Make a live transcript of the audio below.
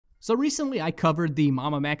So recently I covered the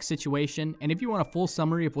MamaMax situation, and if you want a full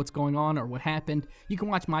summary of what's going on or what happened, you can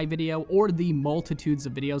watch my video or the multitudes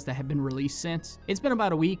of videos that have been released since. It's been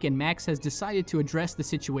about a week and Max has decided to address the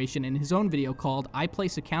situation in his own video called I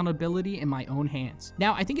Place Accountability in My Own Hands.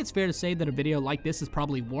 Now, I think it's fair to say that a video like this is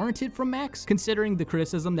probably warranted from Max, considering the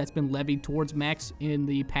criticism that's been levied towards Max in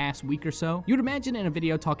the past week or so. You'd imagine in a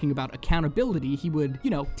video talking about accountability, he would,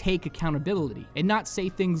 take accountability and not say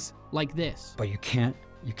things like this. But you can't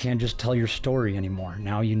just tell your story anymore.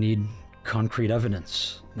 Now you need concrete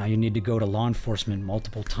evidence. Now you need to go to law enforcement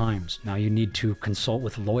multiple times. Now you need to consult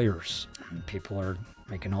with lawyers. And people are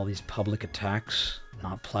making all these public attacks,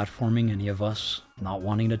 not platforming any of us, not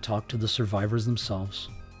wanting to talk to the survivors themselves.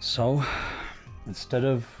 So instead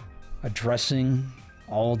of addressing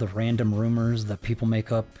all the random rumors that people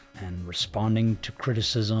make up and responding to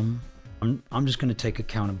criticism, I'm just gonna take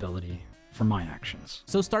accountability for my actions.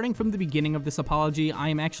 So starting from the beginning of this apology, I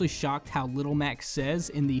am actually shocked how little Max says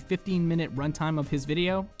in the 15-minute runtime of his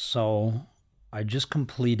video. So I just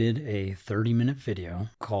completed a 30-minute video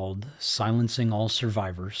called Silencing All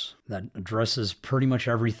Survivors that addresses pretty much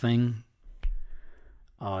everything.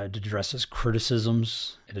 It addresses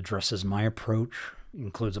criticisms, it addresses my approach, it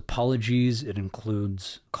includes apologies, it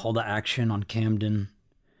includes call to action on Camden,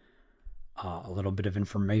 a little bit of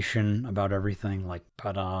information about everything,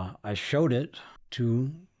 but I showed it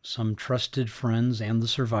to some trusted friends and the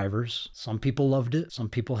survivors. Some people loved it, some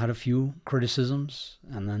people had a few criticisms,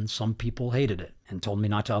 and then some people hated it and told me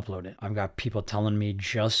not to upload it. I've got people telling me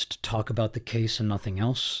just talk about the case and nothing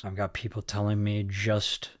else. I've got people telling me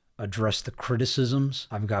just address the criticisms.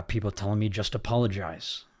 I've got people telling me just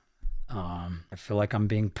apologize. I feel like I'm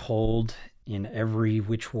being pulled in every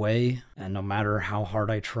which way, and no matter how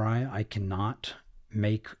hard I try, I cannot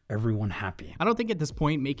make everyone happy. I don't think at this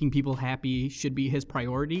point making people happy should be his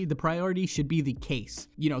priority. The priority should be the case.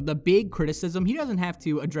 The big criticism, he doesn't have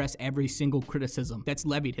to address every single criticism that's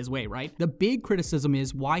levied his way, right? The big criticism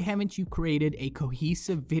is, why haven't you created a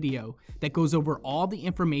cohesive video that goes over all the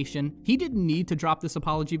information? He didn't need to drop this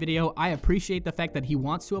apology video. I appreciate the fact that he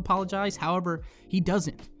wants to apologize. However, he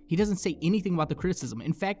doesn't. He doesn't say anything about the criticism.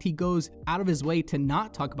 In fact, he goes out of his way to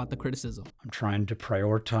not talk about the criticism. I'm trying to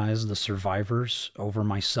prioritize the survivors over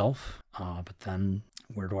myself, but then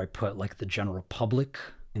where do I put the general public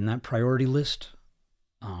in that priority list?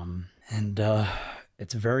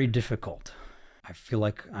 It's very difficult. I feel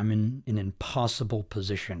like I'm in an impossible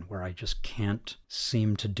position where I just can't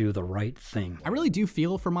seem to do the right thing. I really do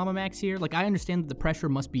feel for MamaMax here. I understand that the pressure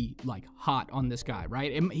must be hot on this guy,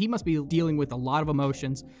 right? And he must be dealing with a lot of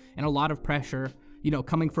emotions and a lot of pressure,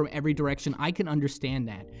 coming from every direction. I can understand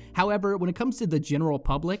that. However, when it comes to the general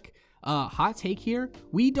public, hot take here,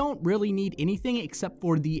 we don't really need anything except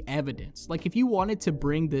for the evidence. If you wanted to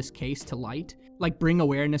bring this case to light, bring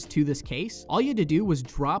awareness to this case, all you had to do was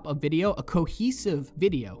drop a video, a cohesive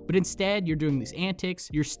video. But instead, you're doing these antics.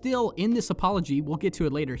 You're still in this apology. We'll get to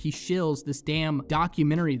it later. He shills this damn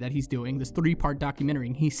documentary that he's doing, this 3-part documentary,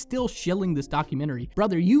 and he's still shilling this documentary.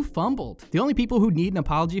 Brother, you fumbled. The only people who need an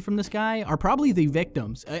apology from this guy are probably the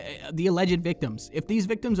victims, the alleged victims. If these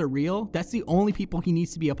victims are real, that's the only people he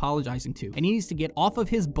needs to be apologizing to. And he needs to get off of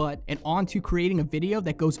his butt and onto creating a video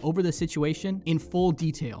that goes over the situation in full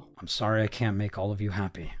detail. I'm sorry I can't make all of you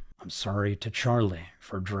happy. I'm sorry to Charlie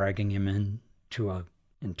for dragging him into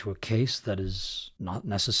a case that is not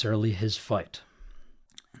necessarily his fight.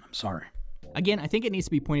 And I'm sorry. Again, I think it needs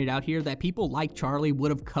to be pointed out here that people like Charlie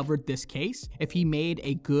would have covered this case if he made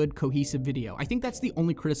a good, cohesive video. I think that's the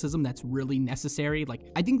only criticism that's really necessary.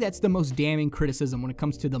 I think that's the most damning criticism when it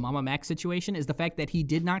comes to the MamaMax situation, is the fact that he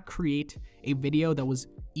did not create a video that was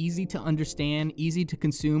easy to understand, easy to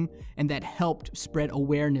consume, and that helped spread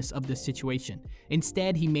awareness of this situation.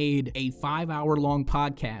 Instead, he made a 5-hour-long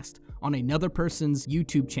podcast on another person's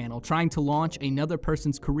YouTube channel, trying to launch another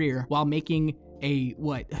person's career while making a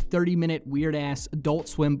 30-minute weird-ass Adult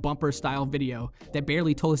Swim bumper style video that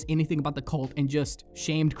barely told us anything about the cult and just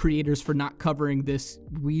shamed creators for not covering this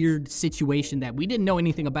weird situation that we didn't know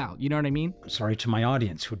anything about. You know what I mean? I'm sorry to my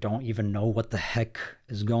audience who don't even know what the heck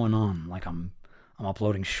is going on. I'm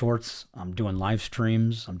uploading shorts, I'm doing live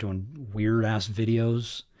streams, I'm doing weird-ass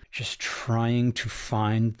videos, just trying to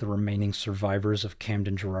find the remaining survivors of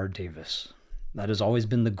Camden Gerard Davis. That has always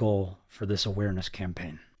been the goal for this awareness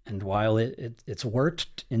campaign. And while it's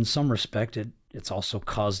worked in some respect, it's also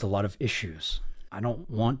caused a lot of issues. I don't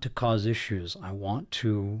want to cause issues. I want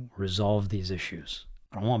to resolve these issues.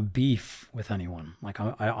 I don't want beef with anyone.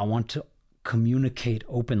 I want to communicate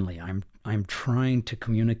openly. I'm trying to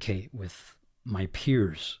communicate with my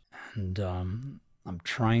peers, and I'm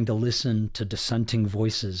trying to listen to dissenting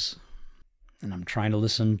voices And I'm trying to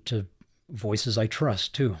listen to voices I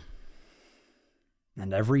trust, too.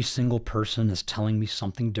 And every single person is telling me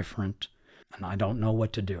something different, and I don't know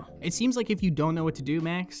what to do. It seems like if you don't know what to do,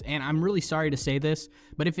 Max, and I'm really sorry to say this,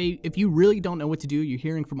 but if you really don't know what to do, you're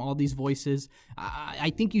hearing from all these voices,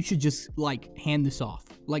 I think you should just, like, hand this off.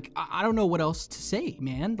 Like, I don't know what else to say,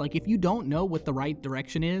 man. Like, if you don't know what the right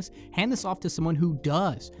direction is, hand this off to someone who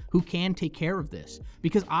does, who can take care of this.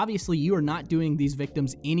 Because obviously you are not doing these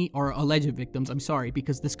victims or alleged victims, I'm sorry,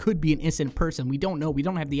 because this could be an innocent person. We don't know, we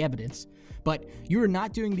don't have the evidence. But you are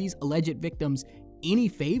not doing these alleged victims any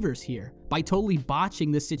favors here by totally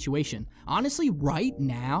botching this situation. Honestly, right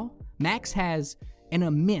now, Max has an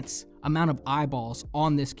immense amount of eyeballs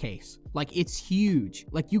on this case. Like, it's huge.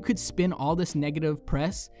 Like, you could spin all this negative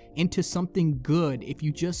press into something good if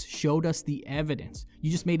you just showed us the evidence. You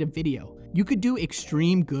just made a video. You could do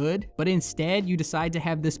extreme good, but instead you decide to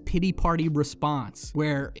have this pity party response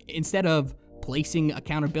where instead of placing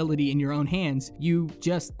accountability in your own hands, you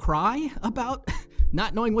just cry about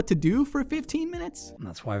not knowing what to do for 15 minutes? And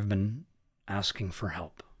that's why I've been asking for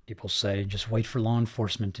help. People say, just wait for law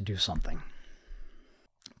enforcement to do something.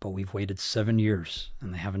 But we've waited 7 years,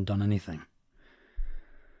 and they haven't done anything.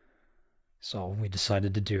 So we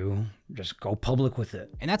decided to just go public with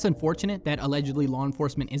it. And that's unfortunate that allegedly law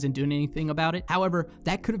enforcement isn't doing anything about it. However,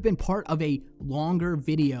 that could have been part of a longer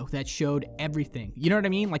video that showed everything. You know what I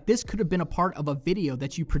mean? Like, this could have been a part of a video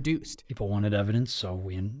that you produced. People wanted evidence, so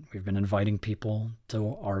we've been inviting people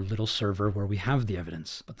to our little server where we have the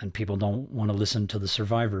evidence. But then people don't want to listen to the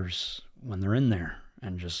survivors when they're in there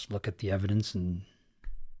and just look at the evidence and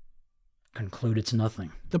conclude it's nothing.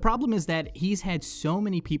 The problem is that he's had so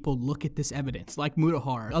many people look at this evidence, like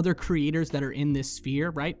Mutahar, other creators that are in this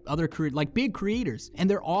sphere, right? Like big creators, and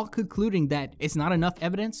they're all concluding that it's not enough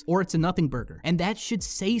evidence or it's a nothing burger. And that should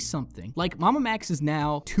say something. Like, MamaMax is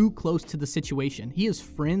now too close to the situation. He is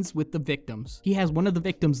friends with the victims. He has one of the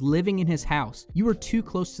victims living in his house. You are too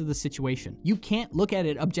close to the situation. You can't look at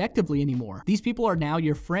it objectively anymore. These people are now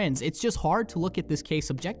your friends. It's just hard to look at this case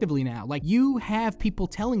objectively now. Like, you have people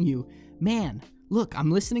telling you, man, look,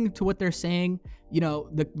 I'm listening to what they're saying, you know,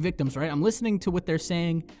 the victims, right? I'm listening to what they're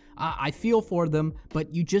saying. I feel for them,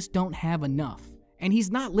 but you just don't have enough. And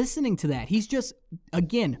he's not listening to that. He's just,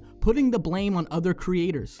 again, putting the blame on other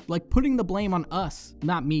creators, like putting the blame on us,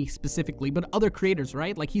 not me specifically, but other creators,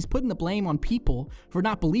 right? Like, he's putting the blame on people for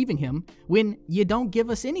not believing him when you don't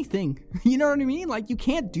give us anything. You know what I mean? Like, you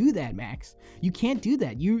can't do that, Max. You can't do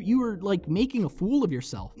that. You are like making a fool of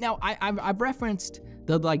yourself. Now, I've referenced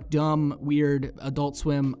the like dumb, weird Adult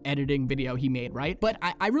Swim editing video he made, right? But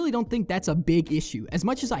I really don't think that's a big issue. As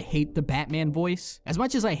much as I hate the Batman voice, as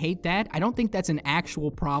much as I hate that, I don't think that's an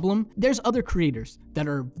actual problem. There's other creators that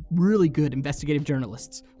are really good investigative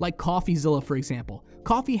journalists, like CoffeeZilla, for example.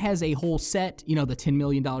 Coffee has a whole set, you know, the $10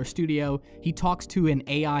 million studio. He talks to an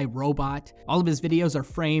AI robot. All of his videos are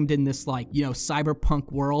framed in this, like, you know,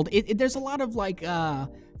 cyberpunk world. There's a lot of, like,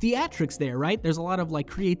 theatrics there, right? There's a lot of, like,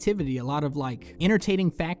 creativity, a lot of, like, entertaining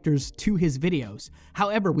factors to his videos.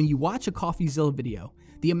 However, when you watch a CoffeeZilla video,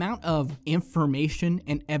 the amount of information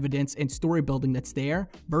and evidence and story building that's there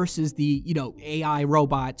versus the, you know, AI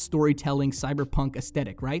robot storytelling cyberpunk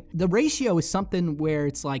aesthetic, right? The ratio is something where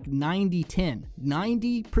it's like 90-10.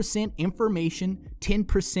 90% information,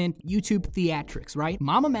 10% YouTube theatrics, right?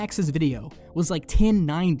 MamaMax's video was like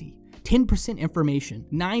 10-90. 10% information,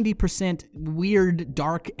 90% weird,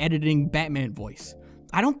 dark editing Batman voice.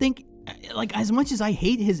 I don't think, like, as much as I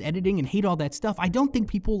hate his editing and hate all that stuff, I don't think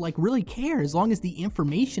people, like, really care as long as the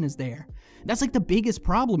information is there. That's, like, the biggest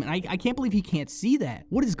problem, and I can't believe he can't see that.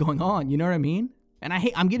 What is going on, you know what I mean? And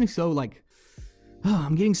I'm getting so, like,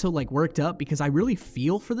 worked up because I really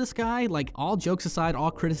feel for this guy. Like, all jokes aside, all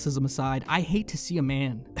criticism aside, I hate to see a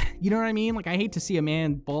man, you know what I mean? Like, I hate to see a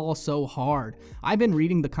man ball so hard. I've been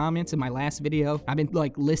reading the comments in my last video. I've been,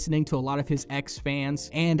 like, listening to a lot of his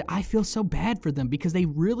ex-fans, and I feel so bad for them because they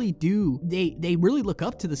really do. They really look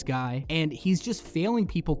up to this guy, and he's just failing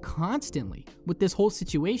people constantly with this whole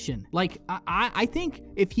situation. Like, I think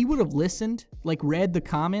if he would have listened, like, read the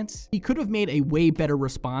comments, he could have made a way better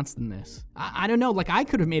response than this. I don't know. Like, I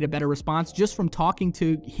could have made a better response just from talking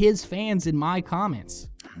to his fans in my comments.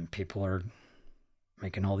 And people are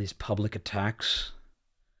making all these public attacks,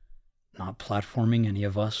 not platforming any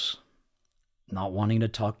of us, not wanting to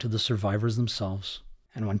talk to the survivors themselves.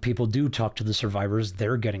 And when people do talk to the survivors,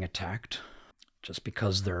 they're getting attacked just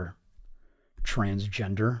because they're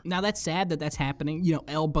transgender. Now, that's sad that that's happening. You know,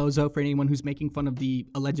 El Bozo, for anyone who's making fun of the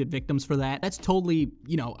alleged victims for that. That's totally,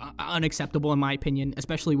 you know, unacceptable in my opinion,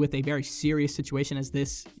 especially with a very serious situation as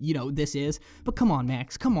this, you know, this is. But come on,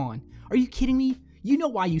 Max, come on. Are you kidding me? You know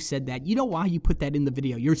why you said that. You know why you put that in the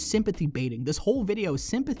video. You're sympathy baiting. This whole video is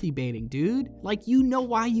sympathy baiting, dude. Like, you know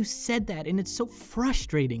why you said that, and it's so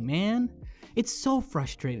frustrating, man. It's so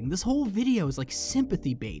frustrating. This whole video is like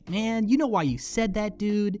sympathy bait, man. You know why you said that,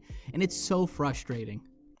 dude, and it's so frustrating.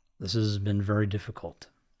 This has been very difficult,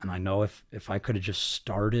 and I know if I could have just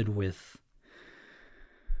started with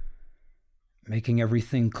making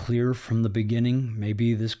everything clear from the beginning,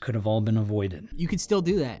 maybe this could have all been avoided. You could still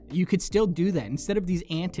do that. You could still do that. Instead of these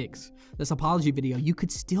antics, this apology video, you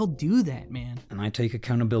could still do that, man. And I take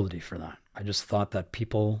accountability for that. I just thought that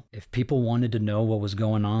if people wanted to know what was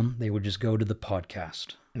going on, they would just go to the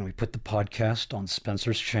podcast. And we put the podcast on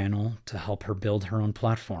Spencer's channel to help her build her own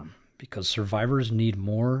platform, because survivors need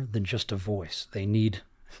more than just a voice. They need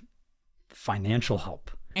financial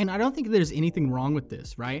help. And I don't think there's anything wrong with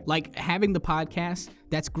this, right? Like, having the podcast,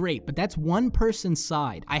 that's great, but that's one person's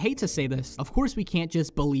side. I hate to say this. Of course, we can't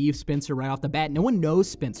just believe Spencer right off the bat. No one knows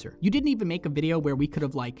Spencer. You didn't even make a video where we could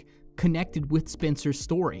have, like, connected with Spencer's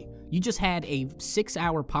story. You just had a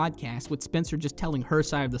 6-hour podcast with Spencer just telling her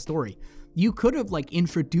side of the story. You could have, like,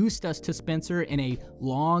 introduced us to Spencer in a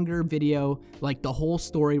longer video, like the whole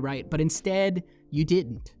story, right? But instead, you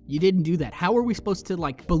didn't. You didn't do that. How are we supposed to,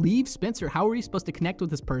 like, believe Spencer? How are we supposed to connect with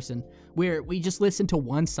this person where we just listen to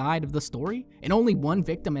one side of the story and only one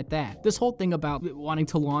victim at that? This whole thing about wanting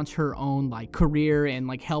to launch her own, like, career and,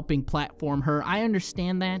 like, helping platform her, I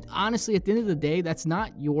understand that. Honestly, at the end of the day, that's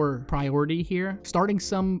not your priority here. Starting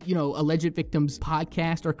some, you know, alleged victims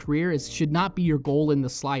podcast or career should not be your goal in the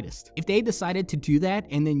slightest. If they decided to do that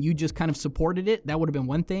and then you just kind of supported it, that would have been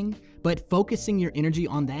one thing. But focusing your energy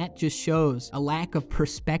on that just shows a lack of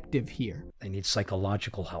perspective here. They need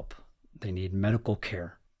psychological help. They need medical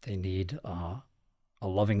care. They need a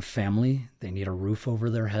loving family. They need a roof over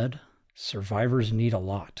their head. Survivors need a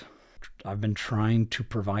lot. I've been trying to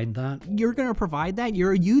provide that. You're gonna provide that?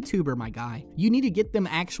 You're a YouTuber, my guy. You need to get them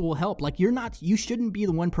actual help. Like, you shouldn't be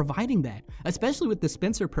the one providing that. Especially with the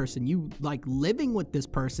Spencer person. You, like, living with this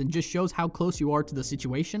person just shows how close you are to the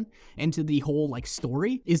situation and to the whole, like,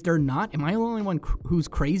 story. Is there not? Am I the only one who's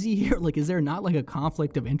crazy here? Like, is there not, like, a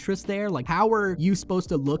conflict of interest there? Like, how are you supposed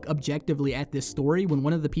to look objectively at this story when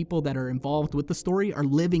one of the people that are involved with the story are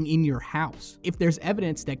living in your house? If there's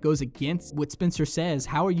evidence that goes against what Spencer says,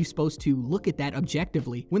 how are you supposed to look at that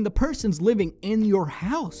objectively when the person's living in your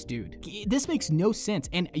house, dude? This makes no sense,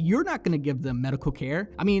 and you're not gonna give them medical care.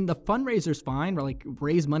 I mean, the fundraiser's fine, or like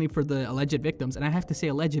raise money for the alleged victims, and I have to say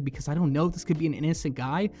alleged because I don't know, this could be an innocent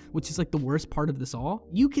guy, which is like the worst part of this all.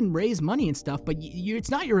 You can raise money and stuff, but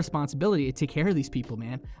it's not your responsibility to take care of these people,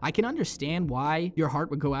 man. I can understand why your heart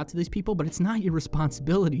would go out to these people, but it's not your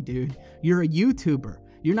responsibility, dude. You're a YouTuber.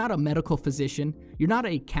 You're not a medical physician. You're not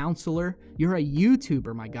a counselor. You're a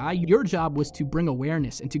YouTuber, my guy. Your job was to bring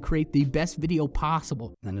awareness and to create the best video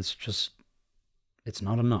possible. And it's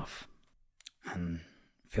not enough. And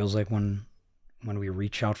it feels like when we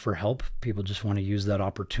reach out for help, people just want to use that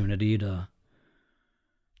opportunity to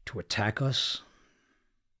attack us,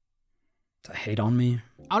 to hate on me.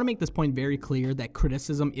 I want to make this point very clear that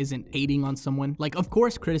criticism isn't hating on someone. Like, of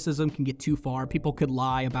course, criticism can get too far. People could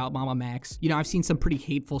lie about MamaMax. You know, I've seen some pretty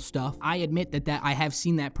hateful stuff. I admit that I have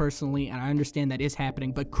seen that personally, and I understand that is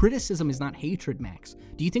happening, but criticism is not hatred, Max.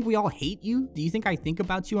 Do you think we all hate you? Do you think I think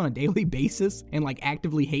about you on a daily basis and, like,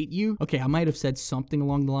 actively hate you? Okay, I might have said something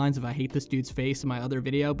along the lines of I hate this dude's face in my other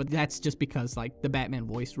video, but that's just because, like, the Batman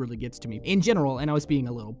voice really gets to me. In general, and I was being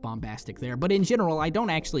a little bombastic there, but in general, I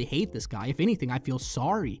don't actually hate this guy. If anything, I feel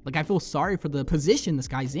sorry. Like, I feel sorry for the position this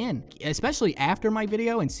guy's in, especially after my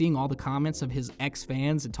video and seeing all the comments of his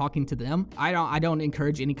ex-fans and talking to them. I don't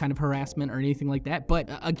encourage any kind of harassment or anything like that, but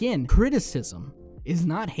again, criticism is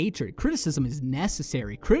not hatred. Criticism is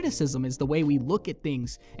necessary. Criticism is the way we look at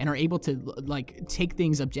things and are able to, like, take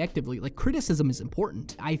things objectively. Like, criticism is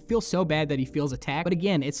important. I feel so bad that he feels attacked, but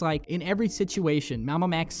again, it's like in every situation,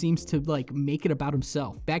 MamaMax seems to, like, make it about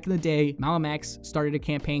himself. Back in the day, MamaMax started a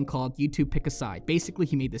campaign called YouTube Pick a Side. Basically,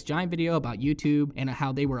 he made this giant video about YouTube and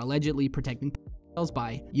how they were allegedly protecting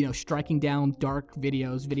by, you know, striking down dark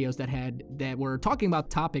videos that were talking about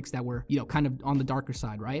topics that were, you know, kind of on the darker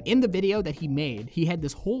side, right? In the video that he made, he had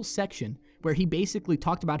this whole section where he basically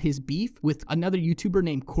talked about his beef with another YouTuber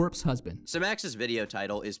named Corpse Husband. So Max's video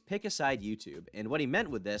title is Pick a Side YouTube, and what he meant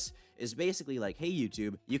with this is basically like, hey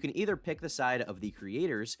YouTube, you can either pick the side of the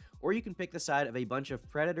creators, or you can pick the side of a bunch of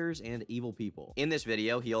predators and evil people. In this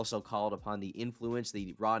video, he also called upon the influence,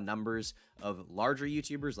 the raw numbers of larger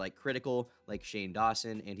YouTubers like Critical, like Shane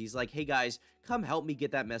Dawson, and he's like, hey guys, come help me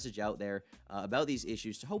get that message out there about these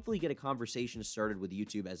issues to hopefully get a conversation started with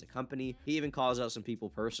YouTube as a company. He even calls out some people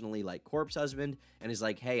personally like Corpse Husband and is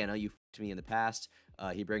like, hey, I know you f***ed me in the past.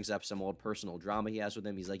 He brings up some old personal drama he has with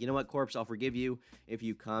him. He's like, you know what, Corpse, I'll forgive you if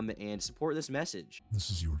you come and support this message. This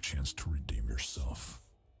is your chance to redeem yourself.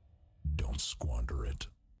 Don't squander it.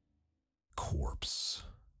 Corpse,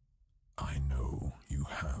 I know you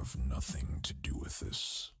have nothing to do with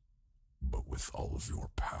this, but with all of your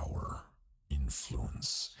power,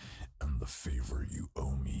 influence, and the favor you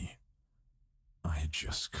owe me, I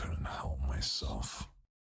just couldn't help myself.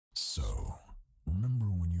 So, remember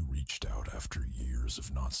when you reached out after years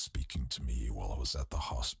of not speaking to me while I was at the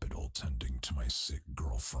hospital tending to my sick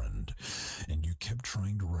girlfriend, and you kept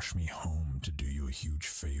trying to rush me home to do you a huge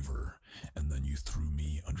favor, and then you threw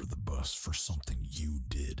me under the bus for something you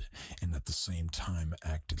did, and at the same time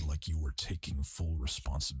acted like you were taking full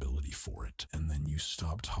responsibility for it, and then you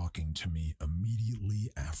stopped talking to me immediately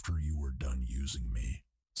after you were done using me.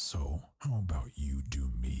 So, how about you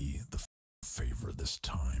do me the favor this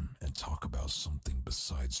time and talk about something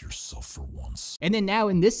besides yourself for once? And then now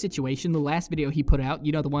in this situation, the last video he put out,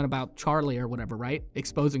 you know, the one about Charlie or whatever, right?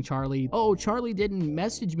 Exposing Charlie. Oh, Charlie didn't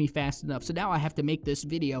message me fast enough, so now I have to make this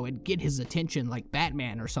video and get his attention like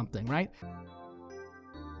Batman or something, right?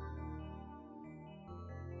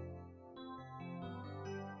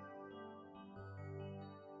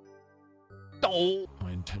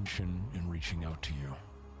 My intention in reaching out to you,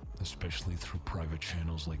 especially through private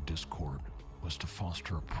channels like Discord, was to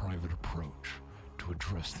foster a private approach to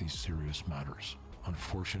address these serious matters.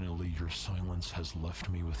 Unfortunately, your silence has left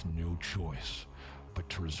me with no choice but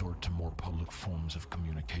to resort to more public forms of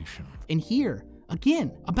communication. And here,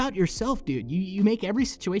 again, about yourself, dude. You make every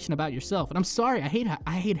situation about yourself. And I'm sorry, I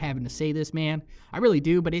hate having to say this, man. I really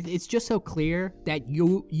do, but it's just so clear that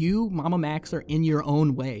you, MamaMax, are in your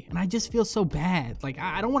own way. And I just feel so bad. Like,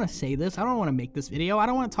 I don't want to say this. I don't want to make this video. I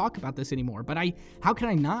don't want to talk about this anymore. But how can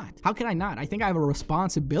I not? How can I not? I think I have a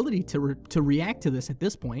responsibility to react to this at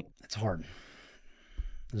this point. It's hard.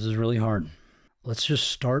 This is really hard. Let's just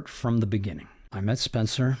start from the beginning. I met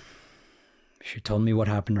Spencer. She told me what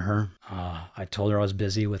happened to her. I told her I was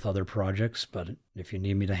busy with other projects, but if you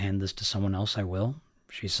need me to hand this to someone else, I will.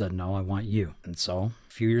 She said, no, I want you. And so a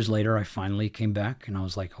few years later, I finally came back and I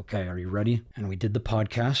was like, okay, are you ready? And we did the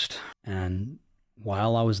podcast. And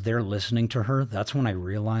while I was there listening to her, that's when I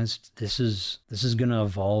realized this is going to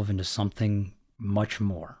evolve into something much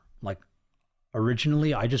more. Like,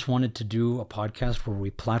 originally, I just wanted to do a podcast where we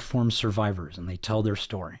platform survivors and they tell their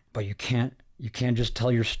story. But you can't just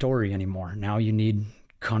tell your story anymore. Now you need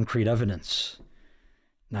concrete evidence.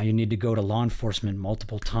 Now you need to go to law enforcement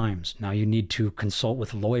multiple times. Now you need to consult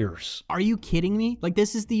with lawyers. Are you kidding me? Like,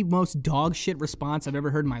 this is the most dog shit response I've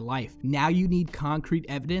ever heard in my life. Now you need concrete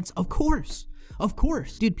evidence? Of course. Of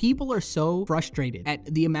course. Dude, people are so frustrated at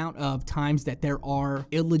the amount of times that there are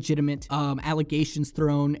illegitimate allegations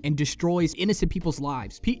thrown and destroys innocent people's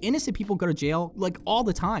lives. Innocent people go to jail like all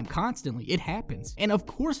the time, constantly. It happens. And of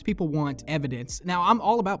course people want evidence. Now, I'm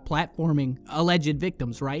all about platforming alleged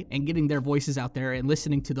victims, right? And getting their voices out there and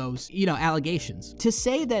listening to those, you know, allegations. To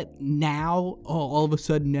say that now, all of a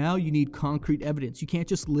sudden now you need concrete evidence. You can't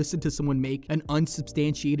just listen to someone make an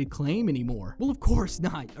unsubstantiated claim anymore. Well, of course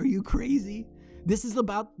not. Are you crazy? This is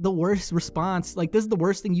about the worst response. Like, this is the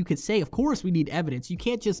worst thing you could say. Of course we need evidence. You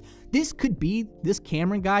can't just, this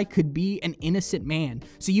Cameron guy could be an innocent man.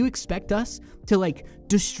 So you expect us to, like,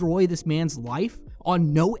 destroy this man's life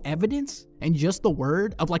on no evidence and just the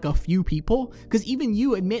word of, like, a few people? Because even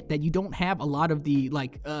you admit that you don't have a lot of the,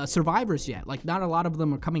 like, survivors yet. Like, not a lot of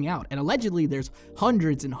them are coming out. And allegedly there's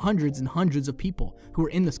hundreds and hundreds and hundreds of people who are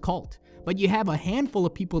in this cult. But you have a handful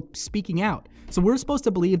of people speaking out. So we're supposed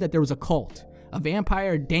to believe that there was a cult. A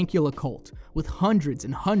vampire Dankula cult with hundreds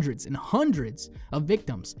and hundreds and hundreds of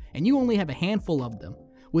victims, and you only have a handful of them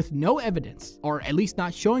with no evidence, or at least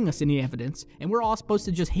not showing us any evidence, and we're all supposed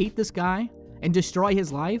to just hate this guy and destroy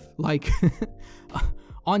his life, like,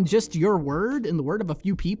 on just your word and the word of a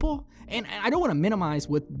few people? And I don't want to minimize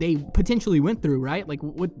what they potentially went through, right? Like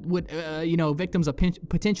what you know, victims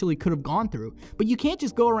potentially could have gone through. But you can't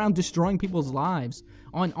just go around destroying people's lives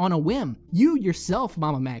on a whim. You yourself,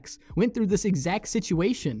 MamaMax, went through this exact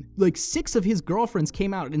situation. Like, 6 of his girlfriends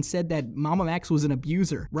came out and said that MamaMax was an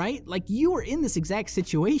abuser, right? Like, you were in this exact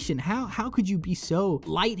situation. How could you be so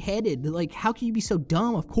lightheaded? Like, how can you be so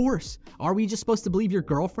dumb? Of course. Are we just supposed to believe your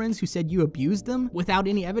girlfriends who said you abused them without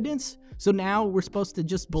any evidence. So now we're supposed to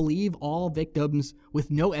just believe all victims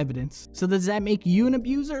with no evidence. So does that make you an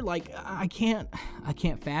abuser? Like, I can't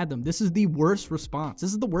fathom. This is the worst response.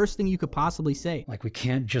 This is the worst thing you could possibly say. Like, we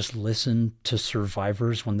can't just listen to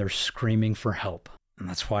survivors when they're screaming for help. And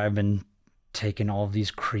that's why I've been taking all of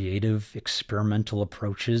these creative, experimental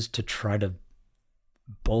approaches to try to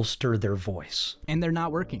bolster their voice. And they're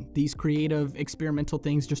not working. These creative, experimental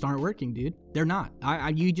things just aren't working, dude. They're not.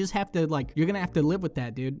 You just have to, like, you're gonna have to live with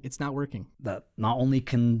that, dude. It's not working. That not only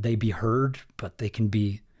can they be heard, but they can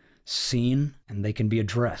be seen and they can be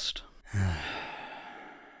addressed. And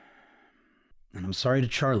I'm sorry to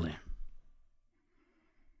Charlie.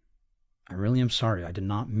 I really am sorry. I did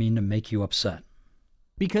not mean to make you upset.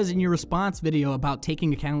 Because in your response video about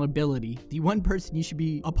taking accountability, the one person you should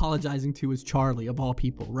be apologizing to is Charlie, of all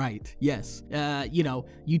people, right? Yes. You know,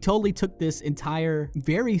 you totally took this entire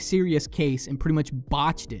very serious case and pretty much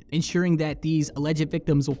botched it, ensuring that these alleged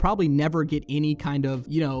victims will probably never get any kind of,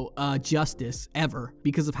 you know, justice ever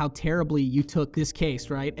because of how terribly you took this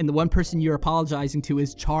case, right? And the one person you're apologizing to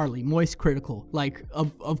is Charlie, moist critical. Like,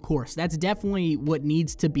 of course, that's definitely what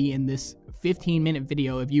needs to be in this 15-minute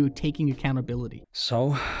video of you taking accountability.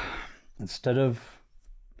 So, instead of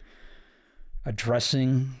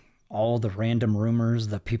addressing all the random rumors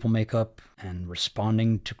that people make up and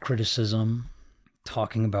responding to criticism,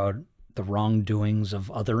 talking about the wrongdoings of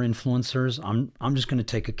other influencers, I'm just going to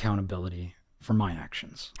take accountability for my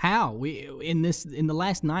actions. How? In the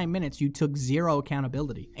last 9 minutes, you took zero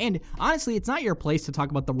accountability. And honestly, it's not your place to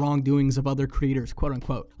talk about the wrongdoings of other creators, quote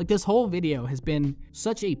unquote. Like, this whole video has been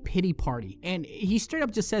such a pity party. And he straight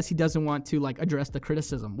up just says he doesn't want to, like, address the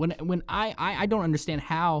criticism. When I don't understand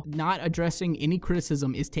how not addressing any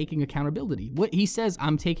criticism is taking accountability. What he says,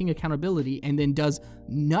 I'm taking accountability, and then does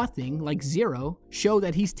nothing, like zero, show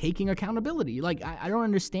that he's taking accountability. Like, I don't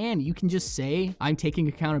understand. You can just say, I'm taking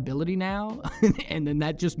accountability now. And then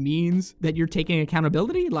that just means that you're taking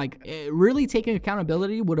accountability. Like, really taking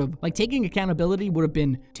accountability would have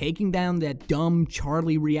been taking down that dumb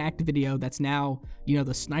Charlie React video that's now, you know,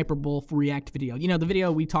 the Sniper Wolf React video. You know, the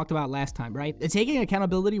video we talked about last time, right? Taking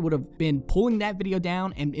accountability would have been pulling that video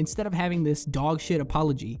down, and instead of having this dog shit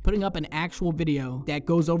apology, putting up an actual video that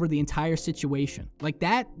goes over the entire situation. Like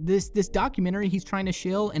that, this documentary he's trying to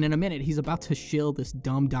shill, and in a minute he's about to shill this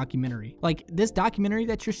dumb documentary. Like, this documentary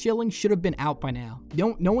that you're shilling should have been out by now.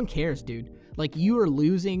 No one cares, dude. Like, you are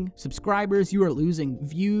losing subscribers, you are losing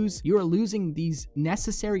views, you are losing these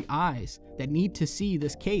necessary eyes that need to see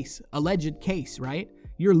this case, alleged case, right?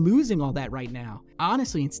 You're losing all that right now.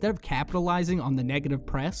 Honestly, instead of capitalizing on the negative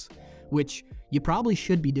press, which you probably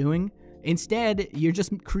should be doing, instead, you're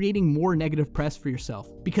just creating more negative press for yourself.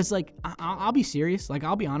 Because, like, I'll be serious, like,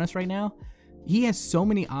 I'll be honest right now, he has so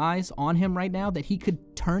many eyes on him right now that he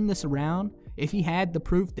could turn this around. If he had the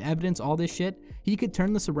proof, the evidence, all this shit, he could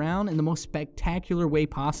turn this around in the most spectacular way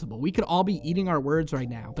possible. We could all be eating our words right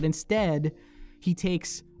now, but instead, he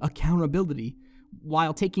takes accountability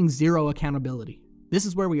while taking zero accountability. This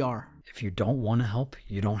is where we are. If you don't want to help,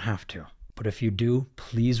 you don't have to. But if you do,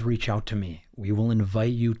 please reach out to me. We will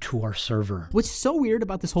invite you to our server. What's so weird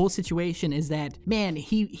about this whole situation is that, man,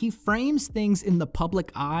 he frames things in the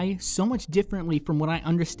public eye so much differently from what I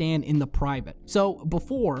understand in the private. So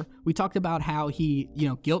before, we talked about how he, you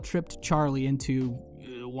know, guilt-tripped Charlie into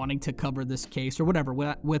wanting to cover this case or whatever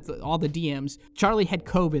with all the DMs. Charlie had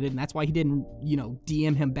COVID, and that's why he didn't, you know,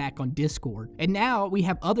 DM him back on Discord. And now we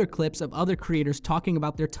have other clips of other creators talking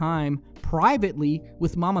about their time privately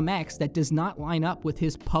with MamaMax that does not line up with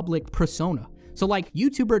his public persona. So, like,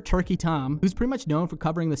 YouTuber Turkey Tom, who's pretty much known for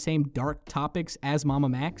covering the same dark topics as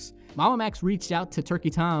MamaMax, MamaMax reached out to Turkey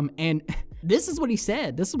Tom, and this is what he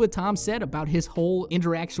said. This is what Tom said about his whole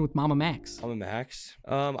interaction with MamaMax. MamaMax?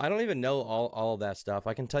 I don't even know all of that stuff.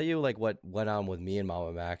 I can tell you, like, what went on with me and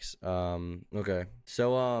MamaMax. Okay.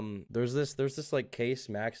 So, there's this, like, case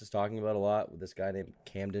Max is talking about a lot with this guy named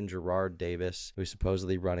Camden Gerard Davis, who's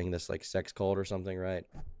supposedly running this, like, sex cult or something, right?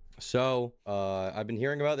 So, I've been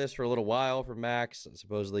hearing about this for a little while from Max.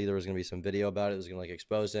 Supposedly there was going to be some video about it that was going to, like,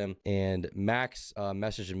 expose him. And Max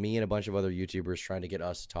messaged me and a bunch of other YouTubers trying to get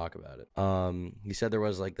us to talk about it. He said there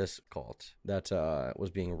was, like, this cult that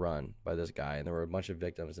was being run by this guy, and there were a bunch of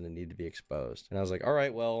victims and it needed to be exposed. And I was like, all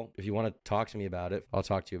right, well, if you want to talk to me about it, I'll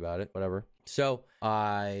talk to you about it, whatever. So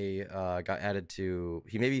I got added to,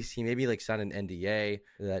 he maybe like signed an NDA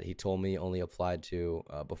that he told me only applied to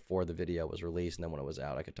before the video was released, and then when it was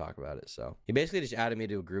out I could talk about it. So he basically just added me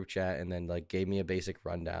to a group chat and then, like, gave me a basic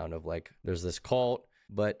rundown of, like, there's this cult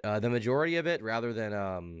But the majority of it, rather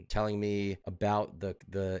than telling me about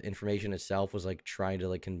the information itself, was like trying to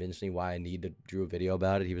like convince me why I need to do a video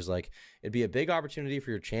about it. He was like, it'd be a big opportunity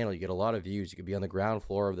for your channel. You get a lot of views. You could be on the ground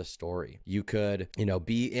floor of the story. You could, you know,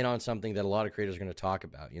 be in on something that a lot of creators are going to talk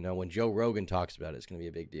about. You know, when Joe Rogan talks about it, it's going to be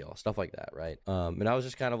a big deal. Stuff like that, right? And I was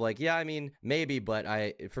just kind of like, yeah, I mean, maybe, but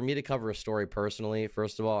for me to cover a story personally,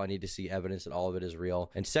 first of all, I need to see evidence that all of it is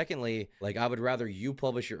real. And secondly, like, I would rather you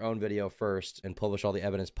publish your own video first and publish all the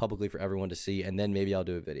evidence publicly for everyone to see, and then maybe I'll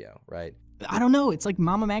do a video, right? I don't know. It's like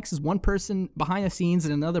MamaMax is one person behind the scenes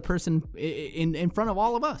and another person in front of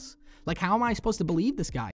all of us. Like, how am I supposed to believe this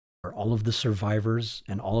guy? All of the survivors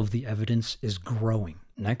and all of the evidence is growing.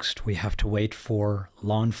 Next, we have to wait for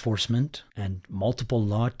law enforcement and multiple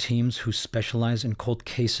law teams who specialize in cold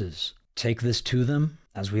cases. Take this to them,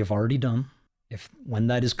 as we have already done. When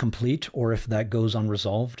that is complete, or if that goes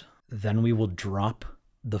unresolved, then we will drop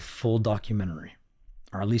the full documentary,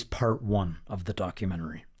 or at least part 1 of the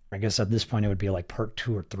documentary. I guess at this point it would be like part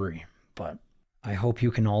 2 or 3, but I hope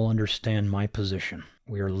you can all understand my position.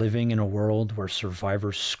 We are living in a world where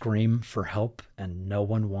survivors scream for help and no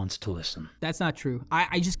one wants to listen. That's not true.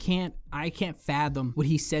 I just can't fathom what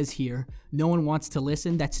he says here. No one wants to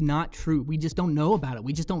listen. That's not true. We just don't know about it.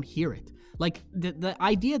 We just don't hear it. Like, the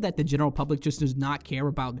idea that the general public just does not care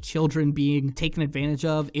about children being taken advantage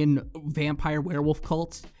of in vampire werewolf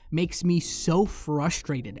cults makes me so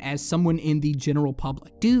frustrated as someone in the general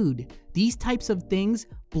public. Dude, these types of things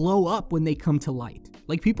blow up when they come to light.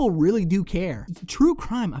 Like, people really do care. True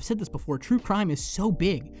crime, I've said this before, true crime is so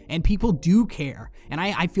big and people do care. And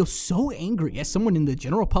I feel so angry as someone in the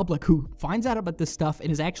general public who finds out about this stuff and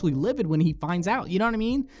is actually livid when he finds out. You know what I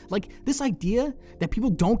mean? Like, this idea that people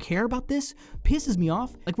don't care about this pisses me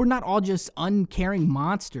off. Like, we're not all just uncaring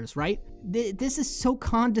monsters, right? This is so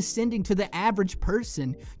condescending to the average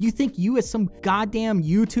person. You think you as some goddamn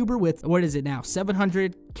YouTuber with, what is it now,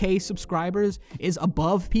 700K subscribers is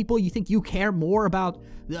above people? You think you care more about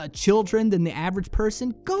children than the average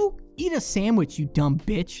person? Go eat a sandwich, you dumb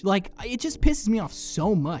bitch. Like, it just pisses me off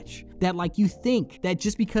so much that, like, you think that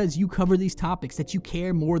just because you cover these topics that you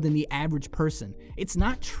care more than the average person. It's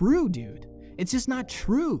not true, dude. It's just not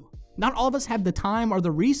true. Not all of us have the time or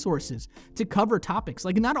the resources to cover topics.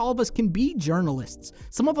 Like, not all of us can be journalists.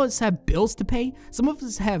 Some of us have bills to pay. Some of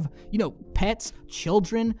us have, you know, pets,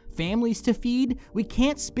 children, families to feed. We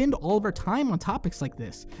can't spend all of our time on topics like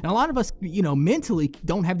this. And a lot of us, you know, mentally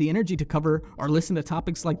don't have the energy to cover or listen to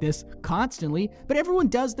topics like this constantly, but everyone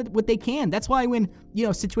does what they can. That's why when, you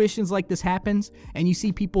know, situations like this happens and you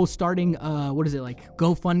see people starting, like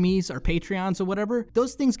GoFundMes or Patreons or whatever,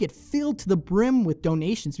 those things get filled to the brim with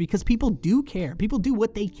donations because people do care. People do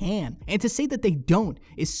what they can. And to say that they don't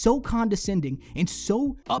is so condescending and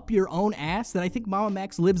so up your own ass that I think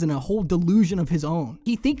MamaMax lives in a whole delusion of his own.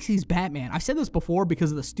 He thinks he's Batman. I've said this before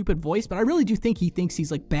because of the stupid voice, but I really do think he thinks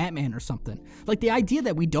he's like Batman or something. Like, the idea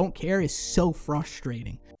that we don't care is so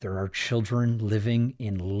frustrating. There are children living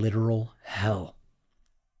in literal hell,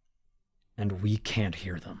 and we can't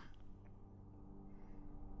hear them.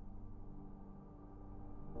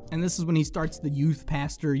 And this is when he starts the youth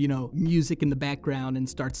pastor, you know, music in the background and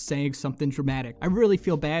starts saying something dramatic. I really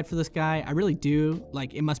feel bad for this guy. I really do.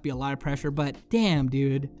 Like, it must be a lot of pressure, but damn,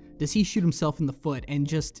 dude, does he shoot himself in the foot and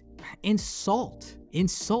just insult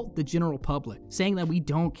the general public, saying that we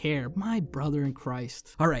don't care. My brother in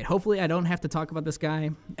Christ. All right, hopefully I don't have to talk about this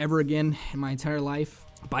guy ever again in my entire life.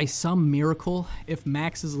 By some miracle, if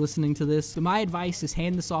Max is listening to this, my advice is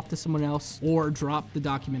hand this off to someone else or drop the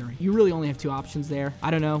documentary. You really only have 2 options there.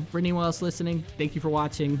 I don't know. For anyone else listening, thank you for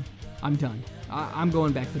watching. I'm done. I'm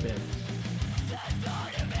going back to bed.